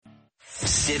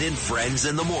Sid and Friends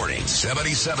in the morning.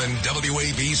 77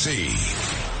 WABC.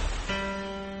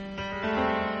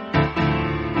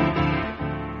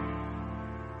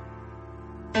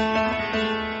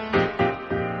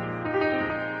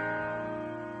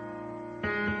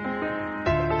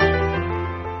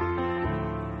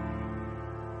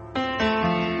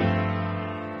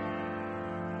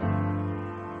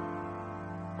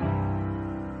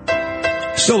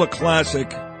 Still a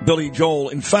classic, Billy Joel.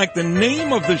 In fact, the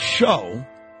name of the show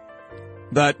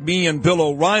that me and Bill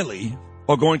O'Reilly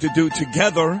are going to do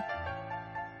together,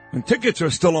 and tickets are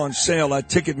still on sale at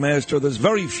Ticketmaster. There's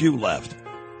very few left,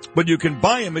 but you can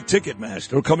buy them at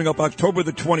Ticketmaster. Coming up October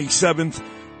the 27th,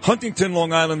 Huntington,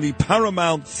 Long Island, the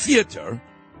Paramount Theater,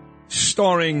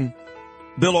 starring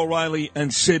Bill O'Reilly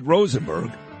and Sid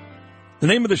Rosenberg. The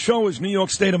name of the show is New York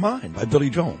State of Mind by Billy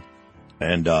Joel.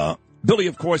 And Billy,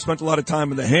 of course, spent a lot of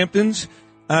time in the Hamptons,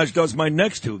 as does my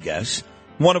next two guests.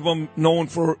 One of them known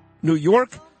for New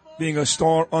York, being a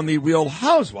star on the Real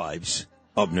Housewives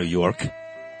of New York.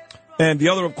 And the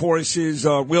other, of course, is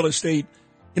real estate.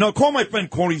 You know, I call my friend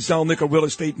Corey Zelnick a real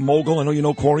estate mogul. I know you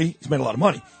know Corey. He's made a lot of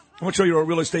money. I'm not sure you're a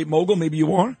real estate mogul. Maybe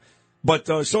you are. But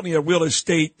certainly a real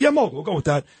estate, mogul. We'll go with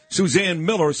that. Suzanne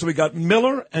Miller. So we got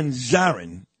Miller and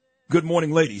Zarin. Good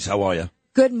morning, ladies. How are you?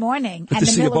 Good morning. Good to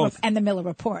see you both. And the Miller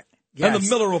Report. Yes. And the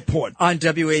Miller Report. On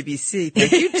WABC.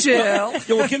 Thank you, Jill.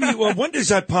 When does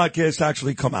that podcast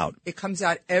actually come out? It comes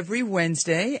out every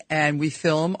Wednesday, and we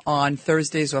film on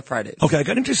Thursdays or Fridays. Okay, I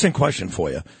got an interesting question for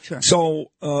you. Sure.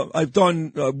 So I've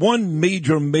done one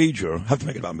major, have to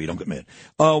make it about me, don't get mad.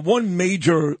 One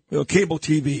major cable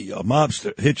TV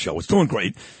mobster hit show. It's doing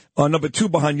great. Number 2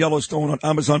 behind Yellowstone on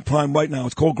Amazon Prime right now.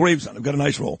 It's called Gravesend. I've got a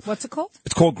nice role. What's it called?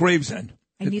 It's called Gravesend.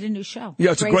 I need a new show.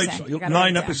 Yeah, it's a great show.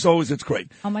 9 episodes. It's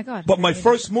great. Oh, my God. But my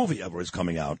first movie ever is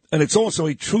coming out, and it's also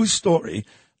a true story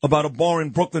about a bar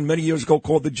in Brooklyn many years ago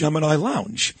called the Gemini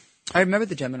Lounge. I remember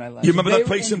the Gemini Lounge. You remember that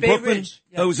place in Brooklyn?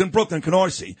 Yeah. It was in Brooklyn,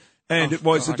 Canarsie. And it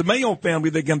was the DeMeo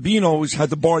family, the Gambinos, had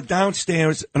the bar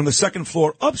downstairs, and on the second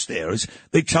floor upstairs,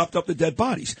 they chopped up the dead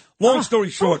bodies. Long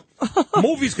story short,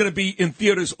 movie's going to be in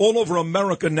theaters all over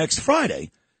America next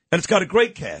Friday, and it's got a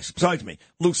great cast, besides me.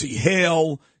 Lucy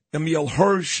Hale, Emile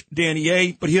Hirsch, Danny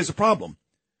A. But here's the problem.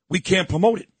 We can't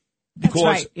promote it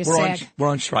because we're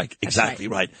on strike. That's exactly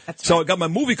right. So I got my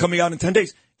movie coming out in 10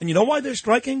 days. And you know why they're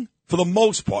striking? For the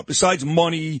most part, besides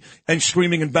money and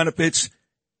streaming and benefits,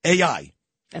 AI.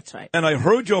 That's right. And I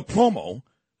heard your promo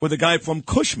with a guy from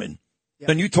Cushman. Yep.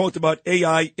 And you talked about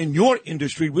AI in your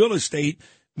industry, real estate,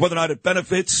 whether or not it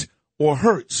benefits or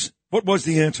hurts. What was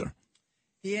the answer?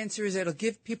 The answer is it'll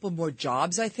give people more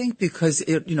jobs, I think, because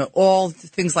all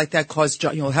things like that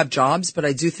have jobs. But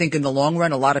I do think in the long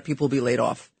run, a lot of people will be laid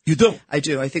off. You do? I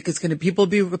do. I think people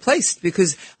be replaced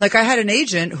because, like, I had an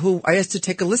agent who I asked to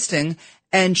take a listing,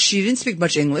 and she didn't speak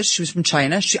much English. She was from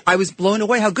China. I was blown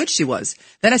away how good she was.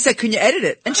 Then I said, "Can you edit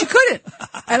it?" And she couldn't.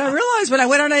 And I realized when I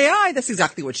went on AI, that's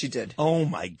exactly what she did. Oh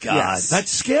my God, yes.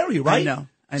 That's scary, right? I know.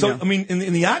 So I mean,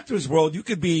 in the actors' world, you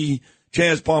could be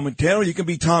Chaz Palminteri, you can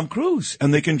be Tom Cruise,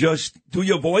 and they can just do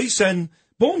your voice and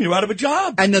boom, you're out of a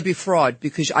job. And there'll be fraud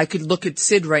because I could look at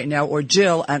Sid right now or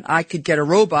Jill and I could get a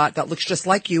robot that looks just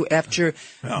like you after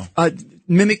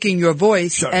mimicking your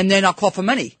voice, sure. And then I'll call for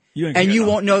money. You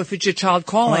won't know if it's your child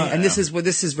calling, and this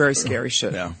is very scary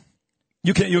shit. Yeah.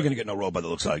 You're going to get no robot that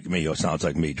looks like me or sounds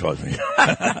like me, trust me.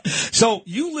 So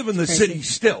you live in the city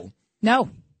still. No.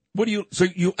 So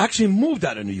you actually moved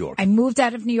out of New York? I moved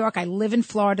out of New York. I live in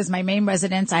Florida as my main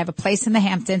residence. I have a place in the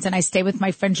Hamptons, and I stay with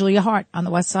my friend Julia Hart on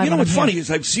the west side. You know what's funny is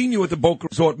I've seen you at the Boca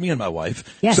Resort, me and my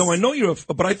wife. Yes. So I know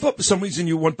but I thought for some reason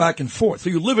you went back and forth. So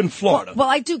you live in Florida. Well,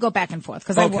 I do go back and forth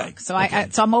because I work. So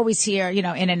so I'm always here, in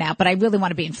and out, but I really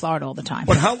want to be in Florida all the time.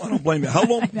 But I don't blame you. How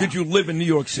long did you live in New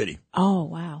York City? Oh,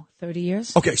 wow. 30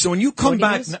 years. Okay. So when you come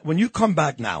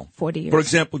back now, 40 years. For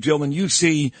example, Jill, and you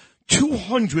see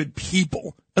 200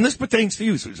 people, and this pertains to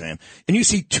you, Suzanne, and you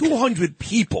see 200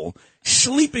 people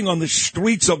sleeping on the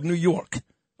streets of New York,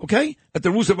 okay, at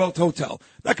the Roosevelt Hotel.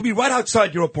 That could be right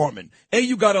outside your apartment. A,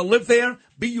 you got to live there.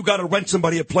 B, you got to rent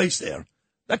somebody a place there.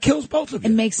 That kills both of you.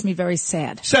 It makes me very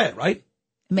sad. Sad, right?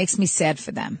 It makes me sad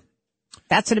for them.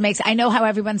 That's what it makes. I know how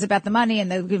everyone's about the money, and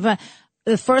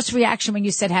the first reaction when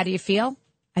you said, "How do you feel?"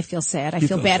 I feel sad. I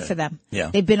feel bad for them. Yeah.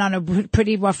 They've been on a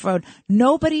pretty rough road.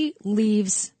 Nobody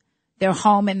leaves their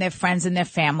home and their friends and their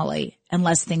family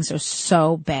unless things are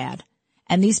so bad.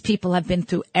 And these people have been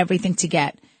through everything to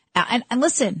get. And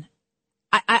listen,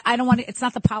 I don't want to, it's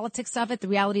not the politics of it. The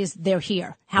reality is they're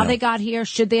here. How they got here,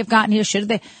 should they have gotten here,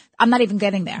 I'm not even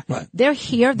getting there. Right. They're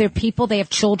here, they're people, they have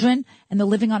children, and they're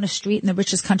living on a street in the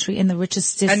richest country, in the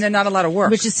richest city. And they're not allowed to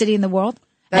work. Richest city in the world.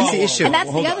 That's the issue. And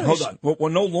that's the other issue. Hold on. We're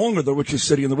no longer the richest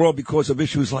city in the world because of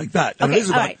issues like that. And Okay, it is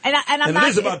about, all right. And it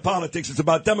is about politics. It's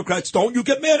about Democrats. Don't you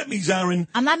get mad at me, Zarin.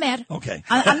 I'm not mad. Okay.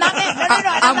 I'm not mad. No.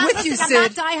 I'm with you, Sid. I'm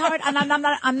not diehard,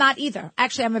 and I'm not either.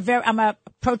 Actually, I'm a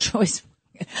pro-choice.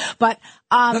 But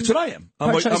that's what I am.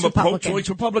 I'm a pro-choice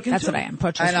Republican. That's too. what I am.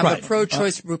 Pro-choice. And I'm Republican. a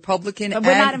pro-choice Republican But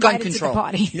we're not and gun invited control. to the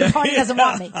party. The party doesn't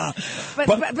want me.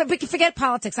 But forget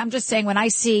politics. I'm just saying when I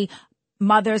see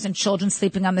mothers and children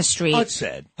sleeping on the street. Oh, it's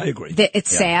sad. I agree. It's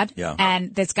sad. Yeah.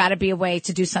 And there's got to be a way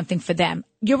to do something for them.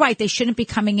 You're right. They shouldn't be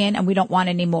coming in, and we don't want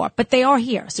any more. But they are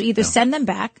here. So either send them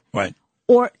back. Right.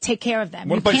 Or take care of them.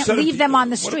 You can't leave them on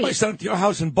the street. What if I sent them to your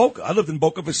house in Boca? I lived in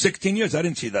Boca for 16 years. I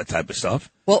didn't see that type of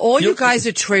stuff. Well, all you guys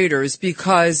are traitors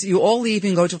because you all leave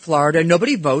and go to Florida and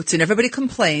nobody votes and everybody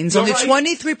complains. You're Only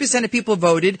right. 23% of people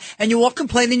voted and you all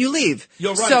complain and you leave.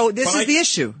 You're right. So this is the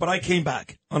issue. But I came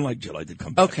back. Unlike Jill, I did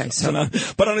come back. Okay.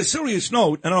 But on a serious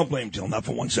note, and I don't blame Jill, not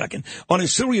for 1 second. On a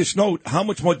serious note, how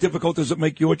much more difficult does it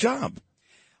make your job?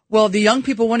 Well, the young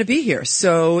people want to be here.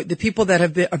 So the people that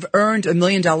have earned $1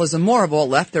 million or more have all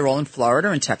left. They're all in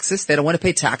Florida and Texas. They don't want to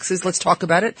pay taxes. Let's talk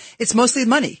about it. It's mostly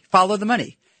money. Follow the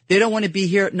money. They don't want to be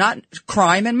here, not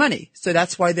crime and money. So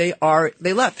that's why they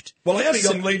left. Well, I had a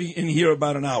young lady in here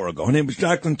about an hour ago. Her name was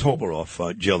Jacqueline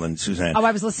Toberoff, Jill and Suzanne. Oh,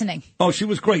 I was listening. Oh, she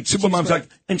was great. Supermom's like,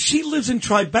 and she lives in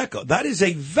Tribeca. That is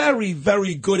a very,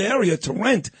 very good area to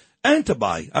rent and to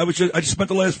buy. I just spent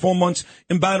the last 4 months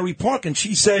in Battery Park, and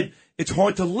she said, it's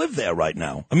hard to live there right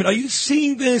now. I mean, are you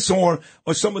seeing this, or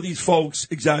are some of these folks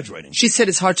exaggerating? She said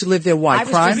it's hard to live there. Why? I was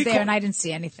Crime? just there and I didn't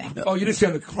see anything. Oh, you didn't see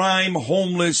any crime,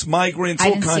 homeless, migrants, I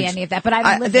all didn't kinds. see any of that, but I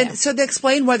don't live there. So they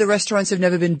explain why the restaurants have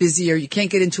never been busier. You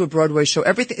can't get into a Broadway show.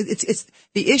 Everything. It's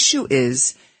the issue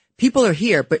is people are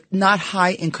here, but not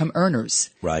high income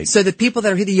earners. Right. So the people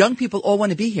that are here, the young people, all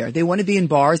want to be here. They want to be in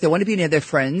bars. They want to be near their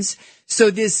friends. So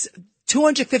there's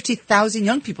 250,000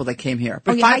 young people that came here.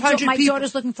 But 500 my people.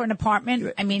 daughter's looking for an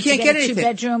apartment. I mean, Can't to get get a anything.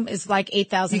 2-bedroom is like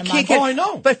 $8,000 a month. Can't get, I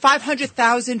know. But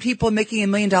 500,000 people making $1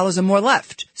 million or more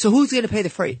left. So who's going to pay the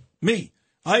freight? Me.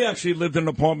 I actually lived in an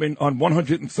apartment on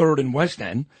 103rd in West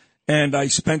End, and I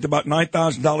spent about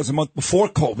 $9,000 a month before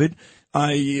COVID.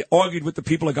 I argued with the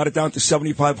people. I got it down to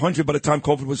 $7,500 by the time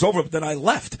COVID was over, but then I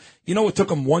left. You know, it took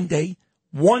them 1 day.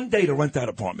 1 day to rent that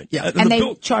apartment. Yeah. And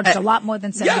they charged a lot more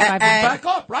than $75. Yeah, back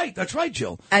up. Right. That's right,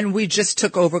 Jill. And we just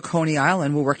took over Coney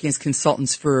Island. We're working as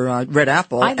consultants for Red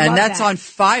Apple. I love and that's that. on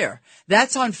fire.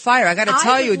 That's on fire. I got to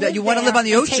tell you that you want to live on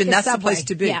the ocean. That's the place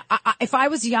to be. Yeah. If I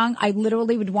was young, I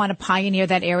literally would want to pioneer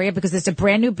that area because there's a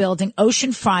brand new building,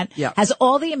 oceanfront, Yeah. has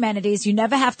all the amenities. You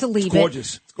never have to leave It's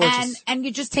gorgeous. It's gorgeous. And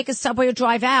you just take a subway or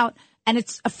drive out. And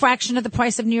it's a fraction of the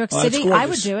price of New York it's City. gorgeous. I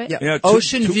would do it. Yeah. Yeah,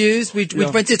 Ocean views. We've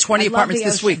rented 20 I love apartments the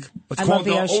this ocean. week. It's I called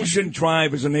love the Ocean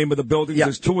Drive is the name of the building. Yeah.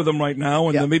 There's 2 of them right now,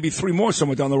 and Yeah. there may be 3 more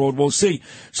somewhere down the road. We'll see.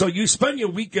 So you spend your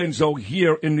weekends, though,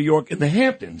 here in New York in the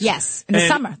Hamptons. Yes, in the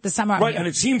summer. The summer I'm Right, here. and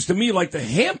it seems to me like the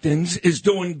Hamptons is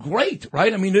doing great,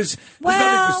 right? I mean, there's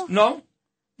Well- no?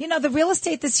 You know, the real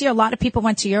estate this year, a lot of people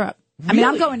went to Europe. I mean,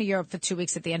 I'm Really? going to Europe for 2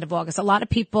 weeks at the end of August. A lot of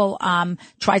people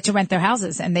tried to rent their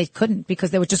houses and they couldn't because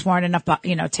there just weren't enough,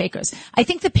 takers. I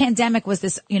think the pandemic was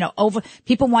this,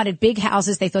 people wanted big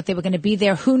houses. They thought they were going to be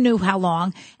there. Who knew how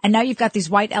long? And now you've got these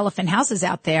white elephant houses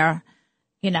out there,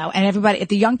 and everybody,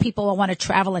 the young people all want to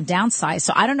travel and downsize.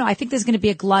 So I don't know. I think there's going to be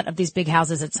a glut of these big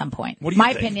houses at some point. What do you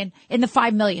My think? opinion, in the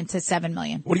 5 million to 7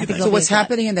 million. What do you think? So what's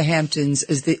happening in the Hamptons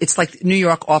is it's like New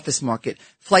York office market,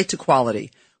 flight to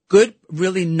quality. Good,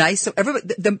 really nice.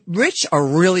 Everybody, the rich are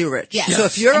really rich. Yes. So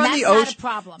if you're And on the that's not ocean, a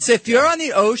problem. so if you're on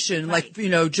the ocean, Right.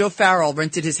 like, Joe Farrell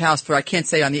rented his house for, I can't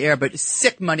say on the air, but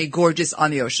sick money, gorgeous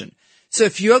on the ocean. So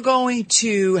if you're going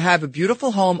to have a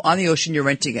beautiful home on the ocean, you're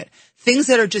renting it. Things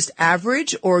that are just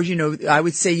average or, I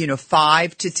would say,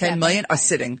 5 to 10 million are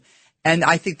sitting. And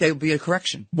I think there will be a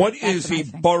correction. What is what I the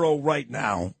think. borough right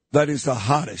now that is the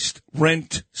hottest?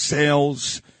 Rent,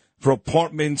 sales, for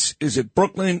apartments? Is it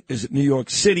Brooklyn? Is it New York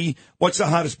City? What's the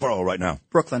hottest borough right now?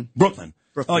 Brooklyn.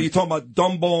 Oh, you're talking about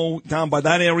Dumbo down by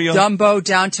that area? Dumbo,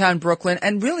 downtown Brooklyn.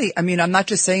 And really, I mean, I'm not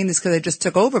just saying this because I just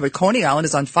took over, but Coney Island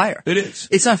is on fire. It is.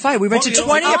 It's on fire. We rented Well,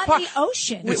 20 on apartments. the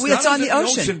ocean. It's not on the even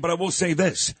ocean. But I will say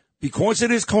this. Because it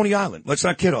is Coney Island, let's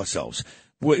not kid ourselves.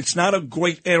 It's not a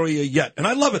great area yet. And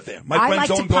I love it there. My I friends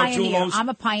like to own pioneer. Gargiulo's. I'm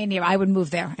a pioneer. I would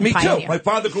move there and Me pioneer. too. My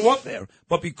father grew up there.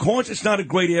 But because it's not a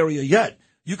great area yet,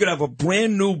 you could have a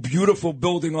brand new, beautiful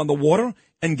building on the water,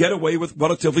 and get away with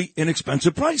relatively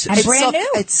inexpensive prices. And brand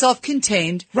new. It's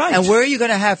self-contained. Right. And where are you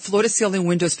going to have floor-to-ceiling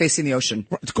windows facing the ocean?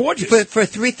 It's gorgeous. For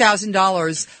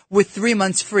 $3,000 with 3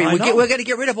 months free. We're know. going to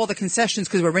get rid of all the concessions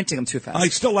because we're renting them too fast. I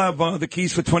still have the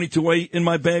keys for 22A in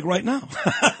my bag right now.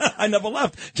 I never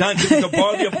left. John gave me to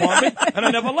borrow the apartment, and I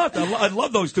never left. I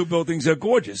love those two buildings. They're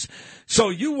gorgeous. So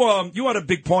you had a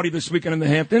big party this weekend in the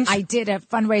Hamptons? I did a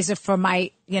fundraiser for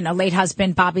my, late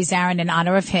husband, Bobby Zarin, in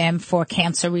honor of him for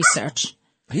cancer research.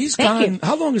 He's Thank gone. you.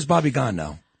 How long is Bobby gone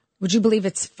now? Would you believe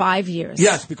it's 5 years?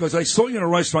 Yes, because I saw you in a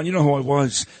restaurant. You know who I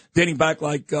was, dating back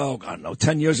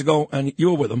 10 years ago, and you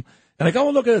were with him. And I go,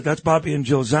 oh, look at it. That's Bobby and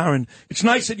Jill Zarin. It's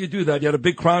nice that you do that. You had a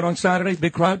big crowd on Saturday?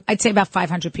 Big crowd? I'd say about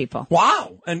 500 people.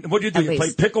 Wow. And what did you do? You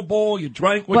played pickleball? You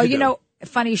drank? What did you do?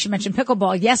 Funny you should mention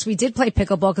pickleball. Yes, we did play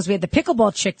pickleball because we had the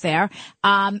pickleball chick there.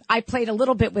 I played a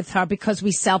little bit with her because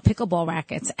we sell pickleball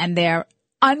rackets, and they're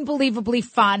unbelievably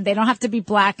fun. They don't have to be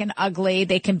black and ugly.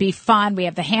 They can be fun. We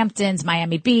have the Hamptons,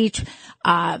 Miami Beach,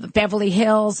 Beverly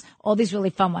Hills, all these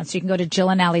really fun ones. So you can go to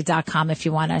JillandAllie.com if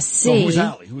you want to see. Who's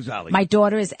Allie? Who's Allie? My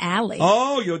daughter is Allie.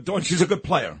 Oh, your daughter. She's a good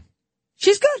player.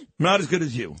 She's good. Not as good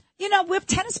as you. We're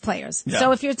tennis players. Yeah.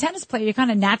 So if you're a tennis player, you're kind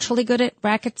of naturally good at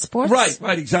racket sports.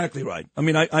 Right, exactly right. I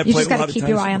mean, I played a lot of tennis. You just got to keep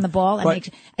your eye on the ball. And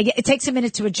it takes a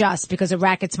minute to adjust because a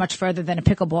racket's much further than a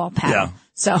pickleball paddle. Yeah.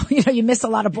 So, you miss a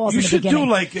lot of balls in the beginning.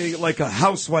 You should do like a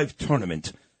housewife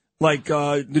tournament. Like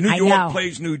the New York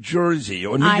plays New Jersey,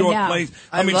 or New York plays.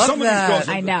 I mean, some of these girls,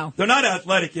 I know. They're not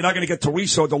athletic. You're not going to get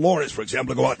Teresa or Dolores, for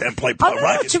example, to go out there and play Oh, no,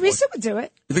 racket Teresa sport. would do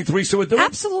it. You think Teresa would do it?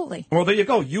 Absolutely. Well, there you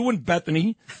go. You and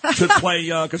Bethany should play,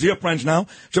 because you're friends now,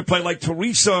 should play like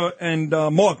Teresa and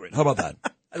Margaret. How about that?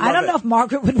 I don't know if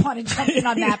Margaret would want to jump in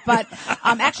on that, but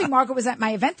actually Margaret was at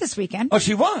my event this weekend. Oh,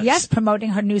 she was? Yes,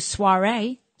 promoting her new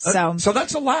soiree. So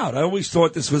that's allowed. I always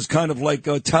thought this was kind of like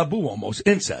a taboo almost,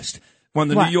 incest. When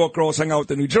the New York girls hang out with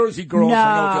the New Jersey girls, hang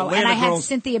out with the Atlanta and I girls. had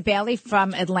Cynthia Bailey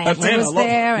from Atlanta was I love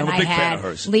there, her. I'm and a I big fan had of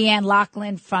hers. Leanne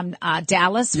Lachlan from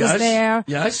Dallas was there.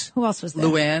 Yes. Who else was there?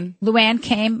 Luann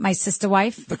came, my sister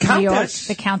wife. The Countess. New York,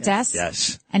 the Countess.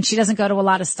 Yes. And she doesn't go to a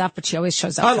lot of stuff, but she always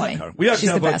shows up I for like me. her. We actually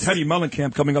She's have Teddy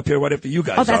Mellencamp coming up here right after you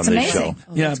guys Oh, that's on this amazing.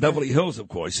 show. Yeah, Beverly Hills, of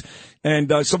course. And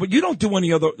but you don't do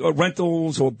any other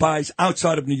rentals or buys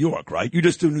outside of New York, right? You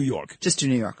just do New York. Just do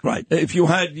New York. Right. If you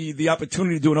had the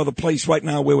opportunity to do another place right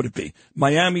now, where would it be?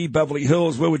 Miami, Beverly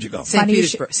Hills, where would you go? St.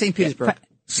 Petersburg. St. Petersburg.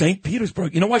 St.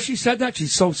 Petersburg. You know why she said that?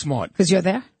 She's so smart. Because you're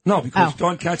there? No, because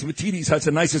John Catsimatidis has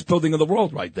the nicest building in the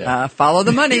world right there. Follow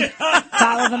the money.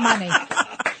 Follow the money.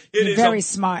 It is very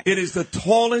smart. It is the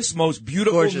tallest, most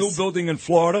beautiful new building in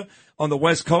Florida on the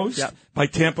West Coast by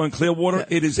Tampa and Clearwater.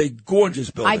 Yeah. It is a gorgeous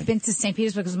building. I've been to St.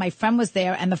 Petersburg because my friend was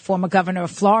there, and the former governor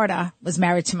of Florida was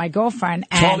married to my girlfriend.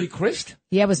 And Charlie Crist?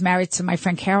 Yeah, was married to my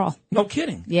friend Carol. No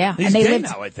kidding. Yeah. He's gay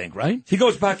now, I think, right? He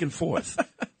goes back and forth.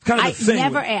 Kind of a thing. I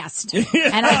never asked, and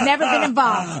I've never been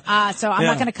involved, so I'm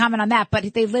not going to comment on that.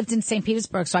 But they lived in St.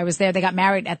 Petersburg, so I was there. They got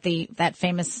married at that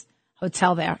famous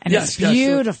hotel there, and it's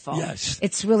beautiful. Yes,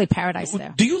 it's really paradise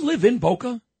there. Do you live in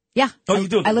Boca? Yeah. Oh, you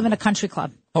do? I live in a country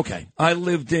club. Okay. I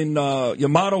lived in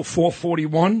Yamato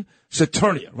 441,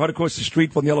 Saturnia, right across the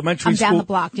street from the elementary school. I'm down the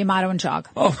block, Yamato and Jog.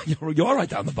 Oh, you're right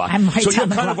down the block. I'm right so down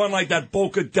the block. So you're kind of on like that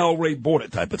Boca Del Rey border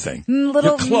type of thing.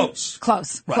 You're close.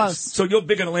 Close. Right. Close. So you're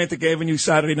big on Atlantic Avenue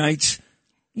Saturday nights?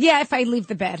 Yeah, if I leave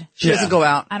the bed. She doesn't go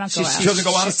out. I don't go out. She doesn't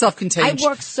go out? She's self-contained. I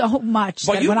work so much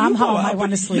that when I'm home, I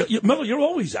want to sleep. Miller, you're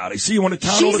always out. I see you on the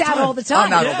town She's all the time. out all the time.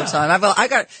 I'm out all the time. I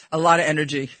got a lot of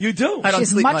energy. You do? I don't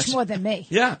She's sleep much more than me.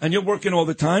 Yeah, and you're working all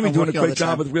the time. You're doing a great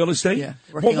job with real estate. Yeah.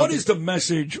 Well, what is the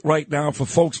message right now for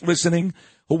folks listening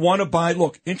who want to buy?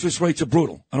 Look, interest rates are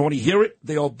brutal. I don't want to hear it.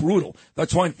 They are brutal.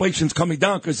 That's why inflation's coming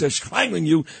down, because they're strangling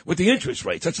you with the interest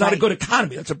rates. That's not a good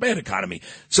economy. That's a bad economy.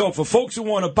 So for folks who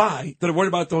want to buy, that are worried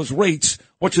about those rates,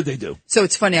 what should they do? So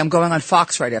it's funny. I'm going on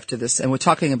Fox right after this, and we're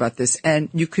talking about this. And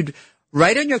you could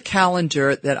write on your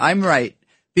calendar that I'm right,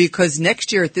 because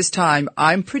next year at this time,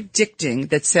 I'm predicting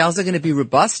that sales are going to be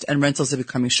robust and rentals are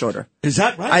becoming shorter. Is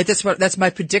that right? That's my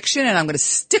prediction, and I'm going to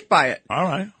stick by it. All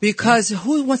right. Because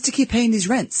who wants to keep paying these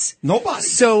rents? Nobody.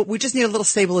 So we just need a little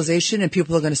stabilization, and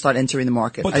people are going to start entering the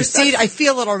market. I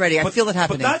feel it already. I feel it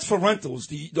happening. But that's for rentals.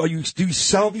 Do you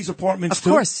sell these apartments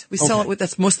too? Of course. We sell it.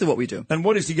 That's mostly what we do. And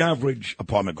what does the average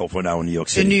apartment go for now in New York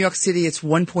City? In New York City, it's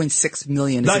 $1.6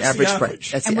 million is the average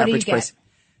price. That's the average price.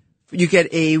 You get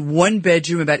a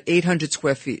 1-bedroom, about 800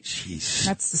 square feet. Jeez.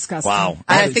 That's disgusting. Wow.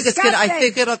 I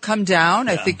think it'll come down.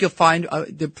 Yeah. I think you'll find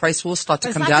the price will start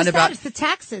to come down. It's the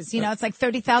taxes. It's like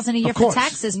 $30,000 a year for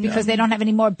taxes because they don't have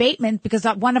any more abatement, because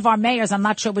one of our mayors, I'm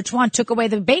not sure which one, took away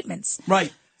the abatements.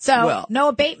 Right. So no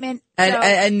abatement.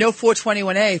 And no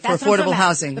 421A for affordable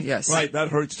housing. Yes. Right, that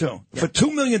hurts too. Yeah. For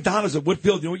 $2 million at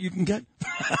Whitfield, you know what you can get?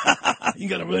 You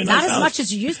get a really nice house. Not as much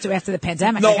as you used to after the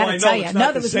pandemic, I got to tell you.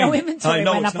 No, there was no inventory. It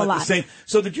went up a lot.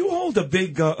 So did you hold a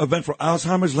big event for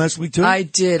Alzheimer's last week too? I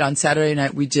did. On Saturday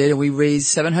night we did, and we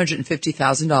raised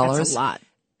 $750,000. That's a lot.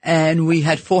 And we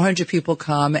had 400 people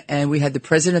come, and we had the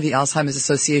president of the Alzheimer's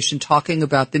Association talking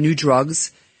about the new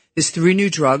drugs. There's 3 new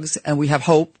drugs, and we have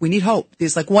hope. We need hope.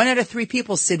 There's like 1 out of 3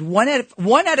 people, Sid. One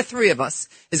out of 3 of us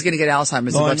is going to get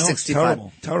Alzheimer's above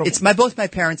 65. It's terrible. Both my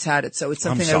parents had it, so it's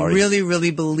something I really,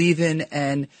 really believe in,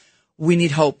 and we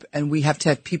need hope, and we have to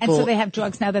have people. And so they have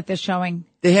drugs now that they're showing.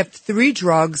 They have 3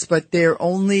 drugs, but they're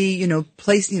only,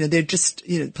 they're just,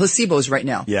 placebos right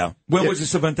now. Yeah. Where was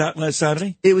this event at last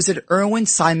Saturday? It was at Erwin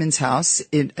Simon's house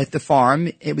at the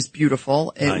farm. It was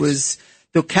beautiful. Nice. It was.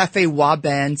 The Cafe Wa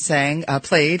band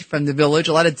played from the village.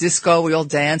 A lot of disco. We all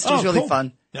danced. It was really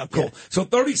fun. Yeah, cool. Yeah. So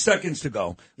 30 seconds to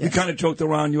go. Yes. We kind of joked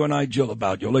around, you and I, Jill,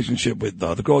 about your relationship with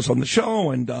the girls on the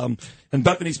show and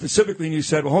Bethany specifically. And you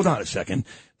said, well, hold on a second.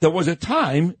 There was a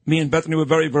time me and Bethany were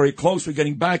very, very close. We're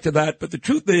getting back to that. But the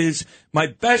truth is, my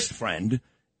best friend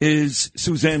is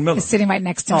Suzanne Miller. He's sitting right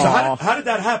next to me. So how did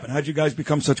that happen? How did you guys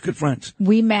become such good friends?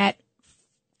 We met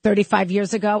 35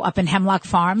 years ago up in Hemlock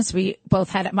Farms. We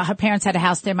both her parents had a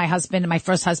house there. My husband and my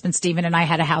first husband, Stephen, and I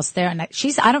had a house there. And I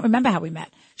don't remember how we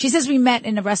met. She says we met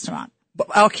in a restaurant.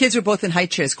 Our kids were both in high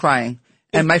chairs crying.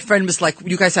 And my friend was like,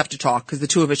 you guys have to talk, because the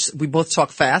two of us, we both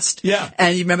talk fast. Yeah.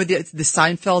 And you remember the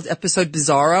Seinfeld episode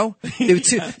Bizarro? There were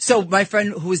two. So my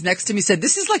friend who was next to me said,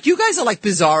 this is like, you guys are like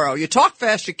Bizarro. You talk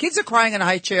fast, your kids are crying in a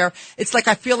high chair. It's like,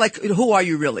 I feel like, who are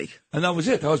you really? And that was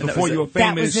it. That was before you were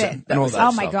famous. That was it.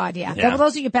 Oh my God, yeah.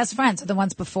 Those are your best friends, are the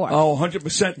ones before. Oh,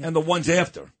 100%. And the ones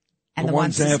after. And the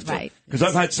ones after. Right. Because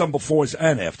I've had some befores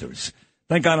and afters.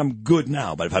 Thank God I'm good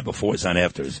now, but I've had befores and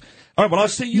afters. All right, well, I'll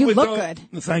see you. You look good.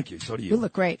 Thank you. So do you. You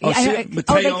look great. I'll see you at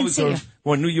Mateo's you.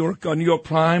 or New York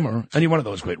Prime or any one of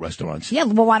those great restaurants. Yeah,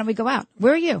 well, why don't we go out?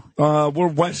 Where are you? We're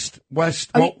west.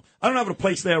 Well, I don't have a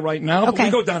place there right now, but we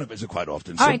go down to visit quite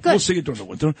often. So all right, good. We'll see you during the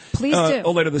winter. Please do.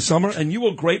 Or later this summer. And you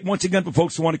were great. Once again, for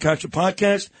folks who want to catch the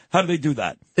podcast, how do they do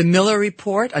that? The Miller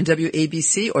Report on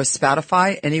WABC or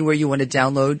Spotify, anywhere you want to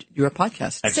download your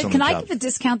podcast. Excellent So can I give a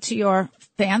discount to your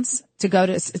fans to go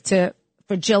to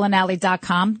for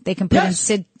JillandAllie.com? They can put in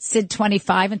Sid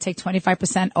 25 and take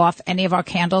 25% off any of our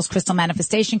candles, crystal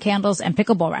manifestation candles, and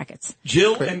pickleball rackets.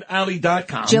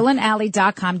 JillandAllie.com.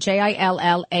 JillandAllie.com,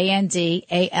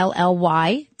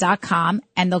 JillandAlly.com,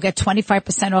 and they'll get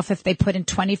 25% off if they put in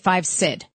 25 Sid.